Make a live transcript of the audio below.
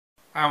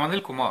I am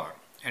Anil Kumar,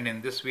 and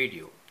in this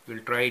video we'll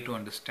try to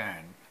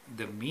understand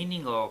the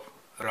meaning of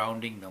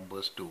rounding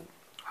numbers to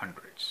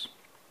hundreds.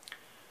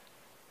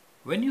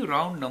 When you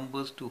round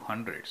numbers to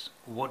hundreds,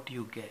 what do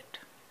you get?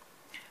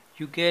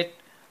 You get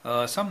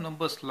some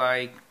numbers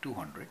like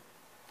 200.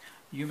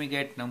 You may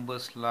get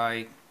numbers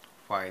like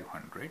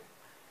 500.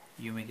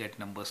 You may get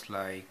numbers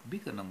like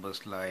bigger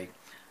numbers like,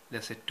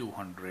 let's say,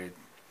 200,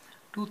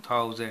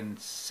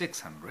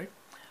 2600.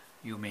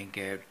 You may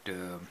get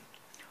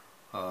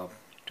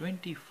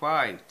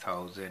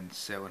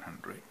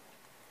 25,700.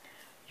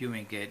 You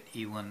may get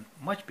even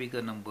much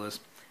bigger numbers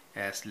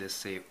as, let's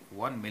say,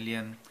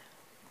 1,000,000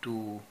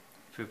 to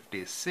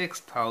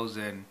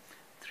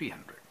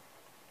 56,300.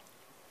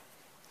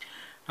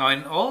 Now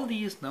in all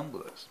these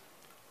numbers,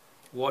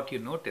 what you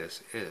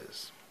notice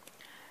is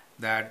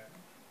that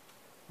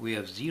we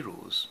have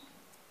zeros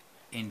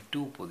in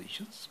two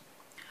positions.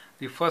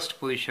 The first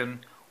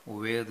position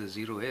where the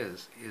zero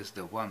is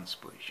the ones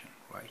position,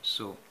 right?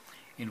 So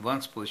in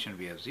ones position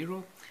we have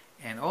 0,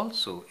 and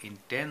also in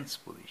tens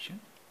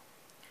position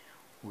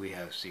we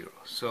have 0.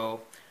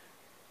 So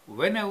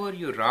whenever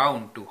you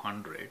round to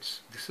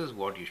hundreds, this is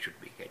what you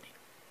should be getting.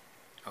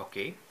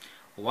 Okay,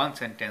 ones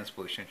and tens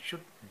position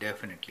should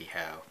definitely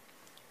have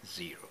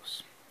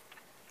zeros.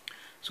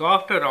 So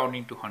after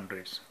rounding to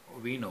hundreds,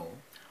 we know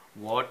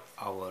what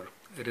our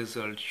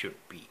result should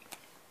be.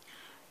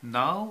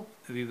 Now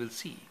we will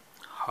see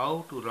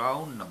how to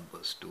round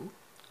numbers to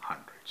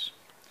hundreds.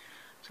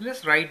 So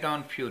let's write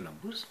down few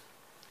numbers.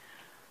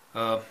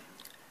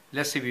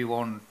 Let's say we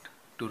want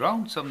to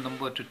round some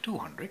number to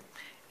 200.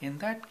 In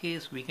that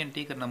case, we can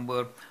take a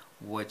number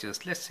which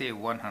is, let's say,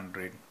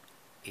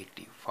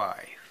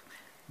 185.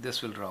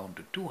 This will round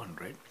to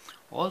 200.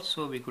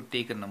 Also, we could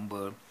take a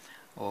number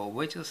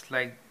which is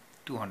like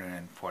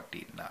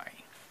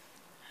 249.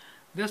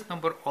 This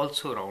number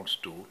also rounds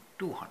to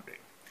 200.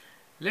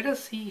 Let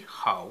us see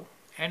how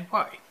and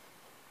why.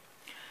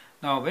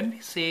 Now, when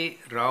we say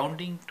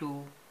rounding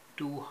to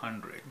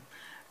 200,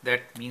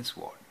 that means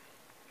what?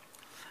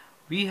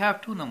 We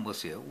have two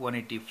numbers here,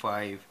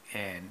 185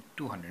 and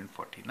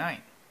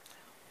 249.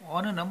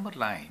 On a number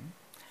line,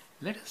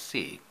 let us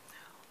say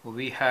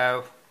we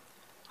have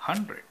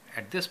 100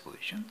 at this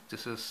position.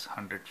 This is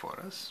 100 for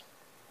us,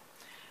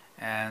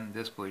 and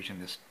this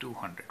position is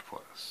 200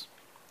 for us.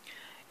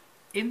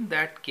 In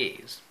that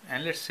case,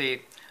 and let's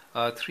say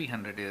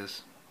 300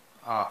 is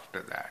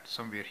after that,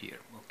 somewhere here.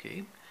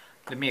 Okay,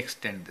 let me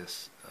extend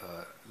this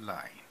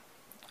line.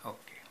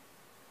 Okay.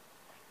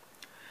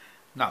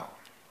 Now,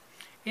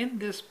 in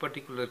this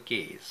particular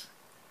case,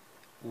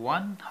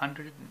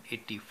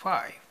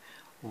 185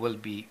 will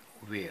be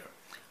where?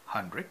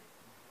 100.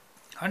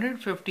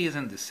 150 is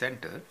in the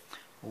center.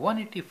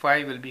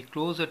 185 will be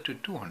closer to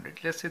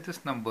 200. Let's say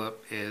this number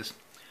is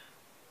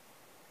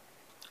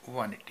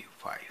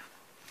 185.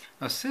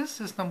 Now, since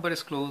this number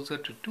is closer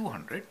to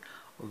 200,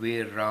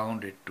 we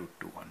round it to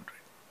 200.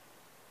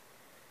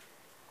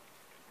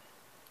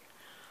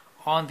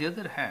 On the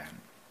other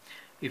hand,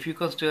 if you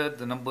consider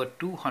the number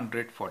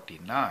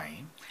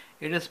 249,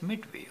 it is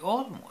midway,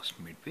 almost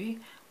midway,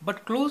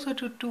 but closer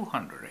to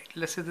 200, right?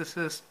 Let's say this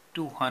is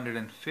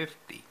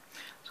 250.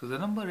 So the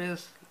number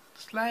is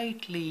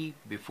slightly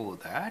before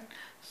that.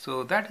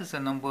 So that is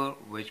the number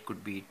which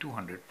could be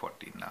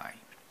 249.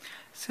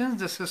 Since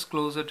this is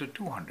closer to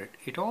 200,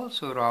 it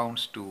also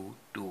rounds to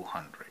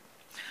 200.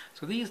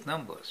 So these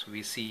numbers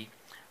we see,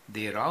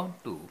 they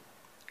round to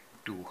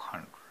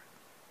 200.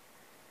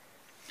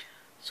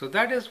 So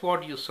that is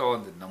what you saw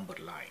in the number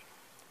line.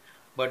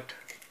 But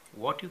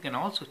what you can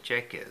also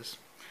check is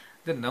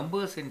the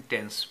numbers in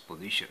tens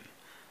position.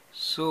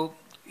 So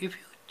if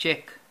you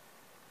check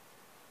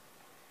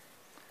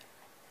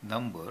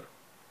number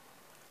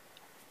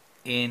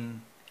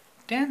in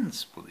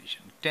tens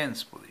position,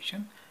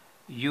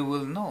 you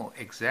will know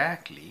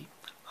exactly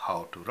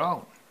how to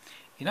round.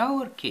 In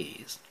our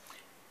case,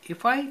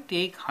 if I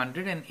take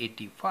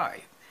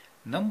 185,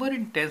 number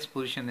in tens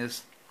position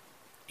is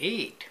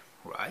 8.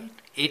 Right,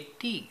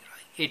 80,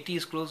 right? 80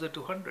 is closer to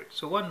 100.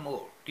 So one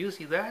more. Do you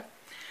see that?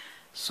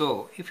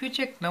 So if you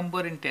check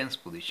number in tens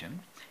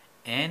position,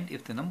 and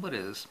if the number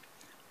is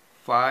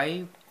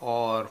 5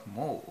 or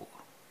more,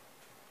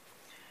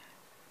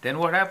 then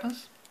what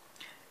happens?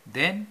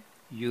 Then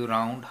you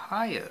round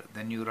higher.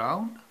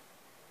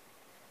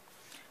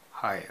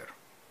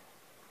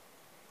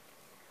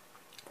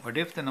 But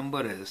if the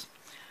number is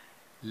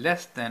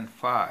less than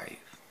 5,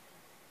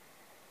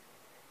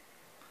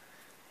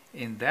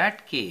 in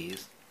that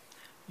case,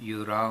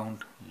 you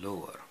round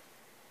lower.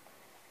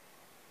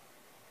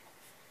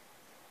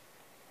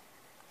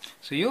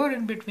 So you are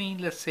in between,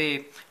 let's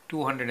say,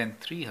 200 and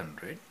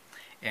 300.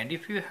 And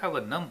if you have a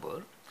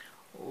number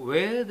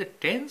where the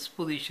tens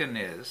position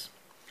is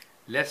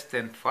less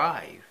than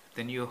 5,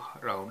 then you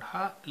round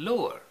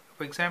lower.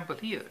 For example,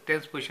 here,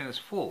 tens position is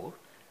 4,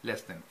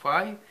 less than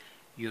 5,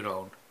 you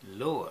round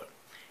lower.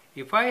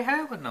 If I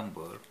have a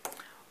number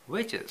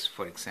which is,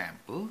 for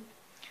example,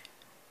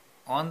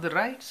 on the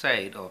right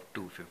side of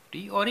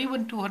 250 or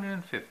even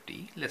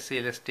 250,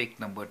 let's take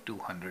number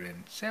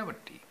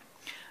 270.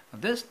 Now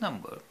this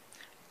number,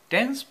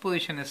 tens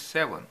position is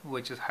 7,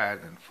 which is higher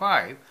than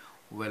 5,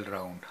 will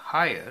round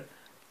higher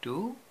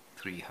to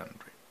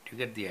 300. You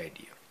get the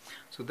idea.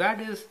 So that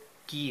is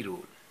key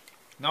rule.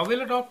 Now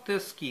we'll adopt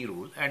this key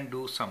rule and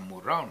do some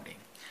more rounding.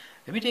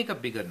 Let me take a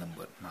bigger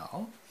number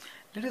now.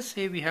 Let us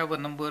say we have a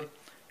number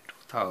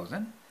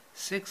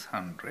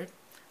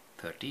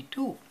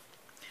 2632.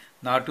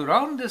 Now to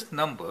round this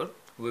number,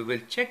 we will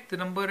check the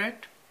number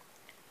at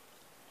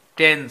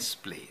tens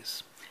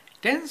place.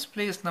 Tens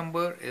place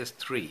number is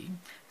 3.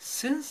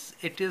 Since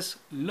it is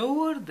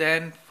lower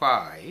than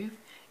 5,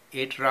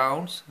 it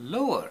rounds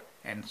lower.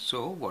 And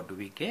so what do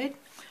we get?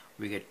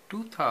 We get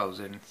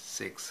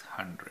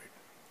 2600.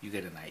 You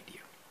get an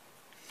idea.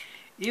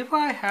 If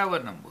I have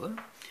a number,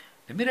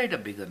 let me write a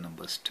bigger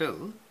number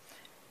still,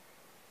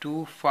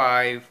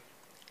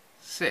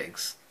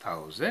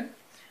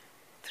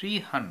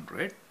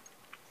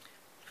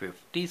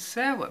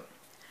 256,357.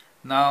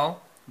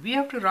 Now we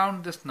have to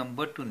round this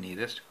number to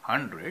nearest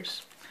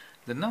hundreds.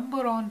 The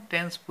number on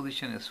tens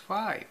position is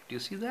 5. Do you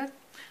see that?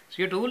 So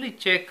you have to only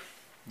check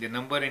the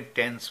number in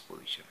tens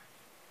position.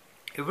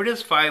 If it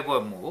is 5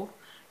 or more,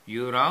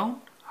 you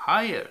round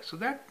higher. So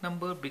that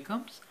number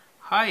becomes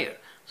higher.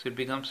 So it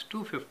becomes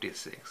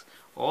 256.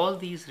 All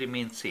these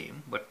remain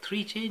same, but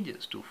 3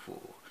 changes to 4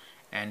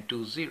 and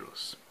 2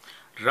 zeros.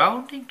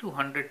 Rounding to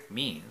 100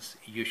 means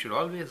you should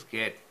always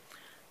get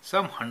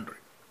some 100.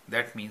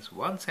 That means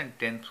ones and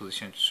tenth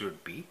position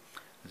should be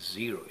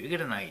 0. You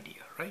get an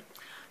idea, right?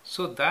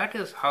 So that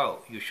is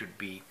how you should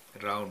be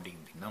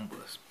rounding the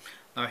numbers.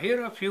 Now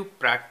here are a few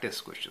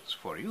practice questions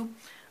for you.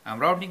 I'm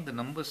rounding the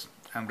numbers.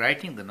 I'm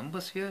writing the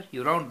numbers here.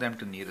 You round them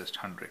to nearest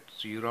 100.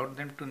 So you round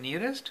them to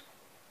nearest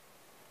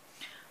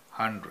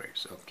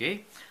hundreds.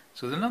 Okay.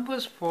 So the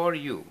numbers for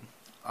you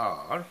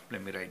are,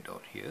 let me write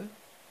down here.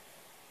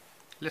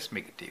 Let's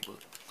make a table.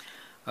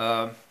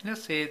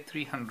 Let's say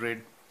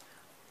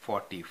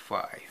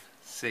 345,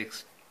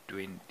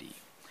 620,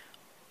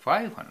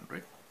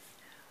 500.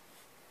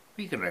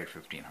 We can write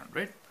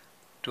 1500,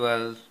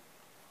 12,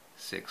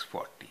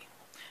 640.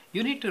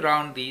 You need to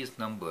round these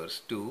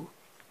numbers to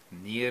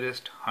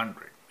nearest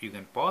 100. You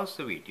can pause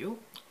the video,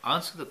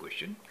 answer the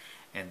question,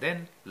 and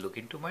then look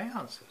into my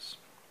answers.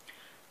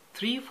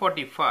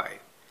 345,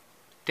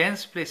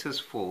 tens place is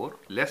 4,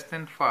 less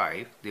than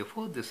 5,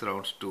 therefore this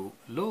rounds to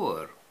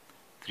lower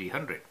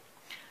 300.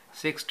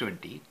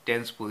 620,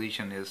 tens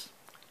position is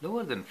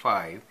lower than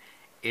 5,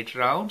 it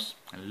rounds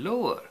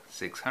lower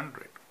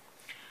 600.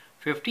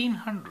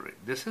 1500,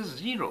 this is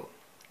 0,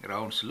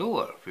 rounds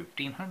lower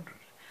 1500.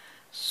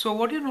 So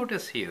what you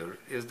notice here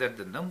is that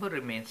the number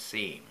remains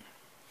same.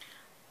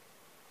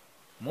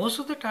 Most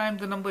of the time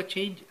the number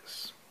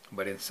changes,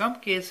 but in some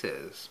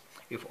cases,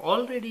 if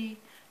already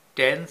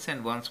tens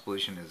and ones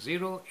position is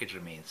 0, it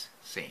remains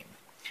same.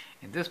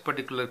 In this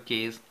particular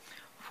case,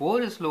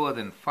 4 is lower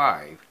than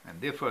 5,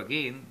 and therefore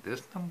again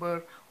this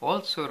number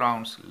also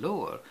rounds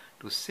lower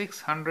to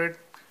 600,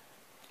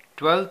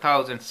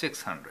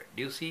 12,600.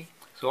 Do you see?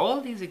 So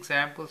all these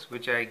examples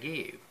which I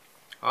gave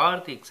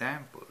are the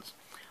examples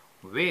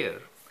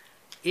where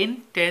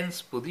in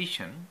tens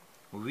position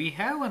we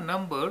have a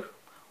number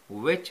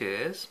which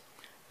is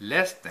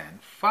less than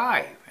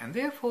 5, and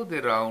therefore they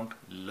round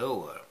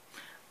lower.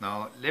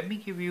 Now let me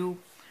give you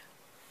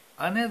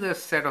another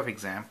set of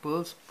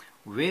examples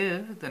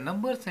where the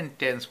numbers in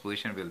tens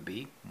position will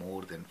be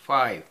more than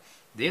 5.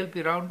 They'll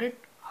be rounded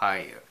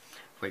higher.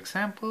 For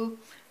example,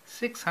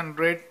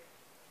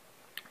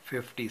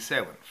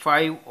 657,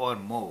 5 or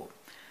more.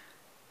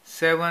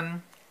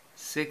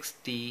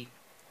 760,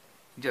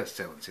 just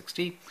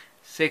 760.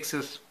 6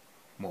 is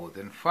more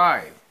than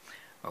 5.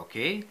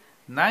 Okay,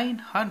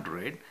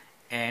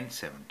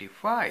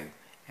 975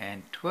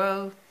 and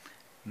 12,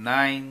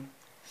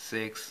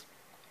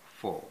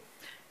 964.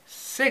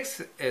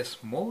 6 is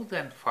more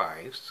than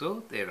 5,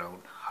 so they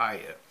round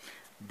higher.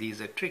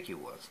 These are tricky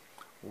ones.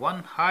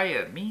 1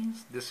 higher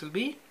means this will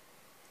be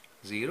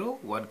 0,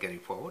 1 carry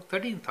forward,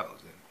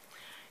 13,000.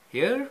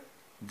 Here,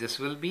 this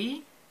will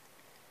be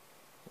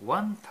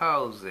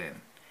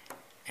 1,000.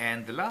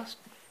 And the last,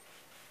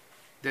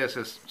 this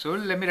is, so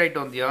let me write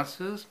down the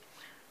answers.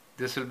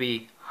 This will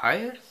be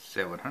higher,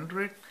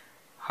 700,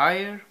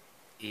 higher,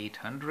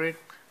 800,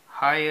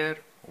 higher,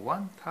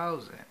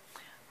 1,000,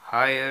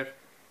 higher,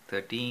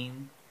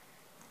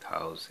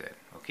 13,000.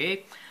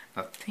 Okay,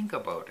 now think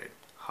about it.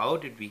 How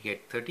did we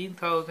get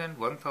 13,000,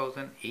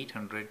 1,000,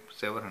 800,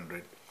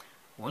 700?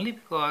 Only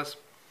because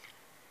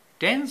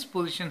tens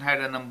position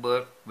had a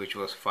number which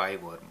was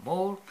 5 or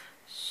more,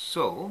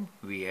 so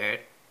we had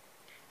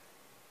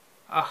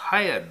a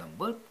higher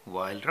number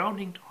while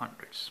rounding to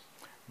hundreds.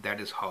 That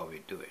is how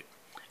we do it.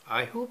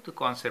 I hope the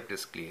concept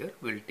is clear.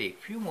 We'll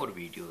take few more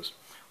videos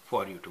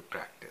for you to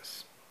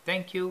practice.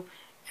 Thank you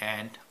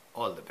and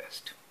all the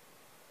best.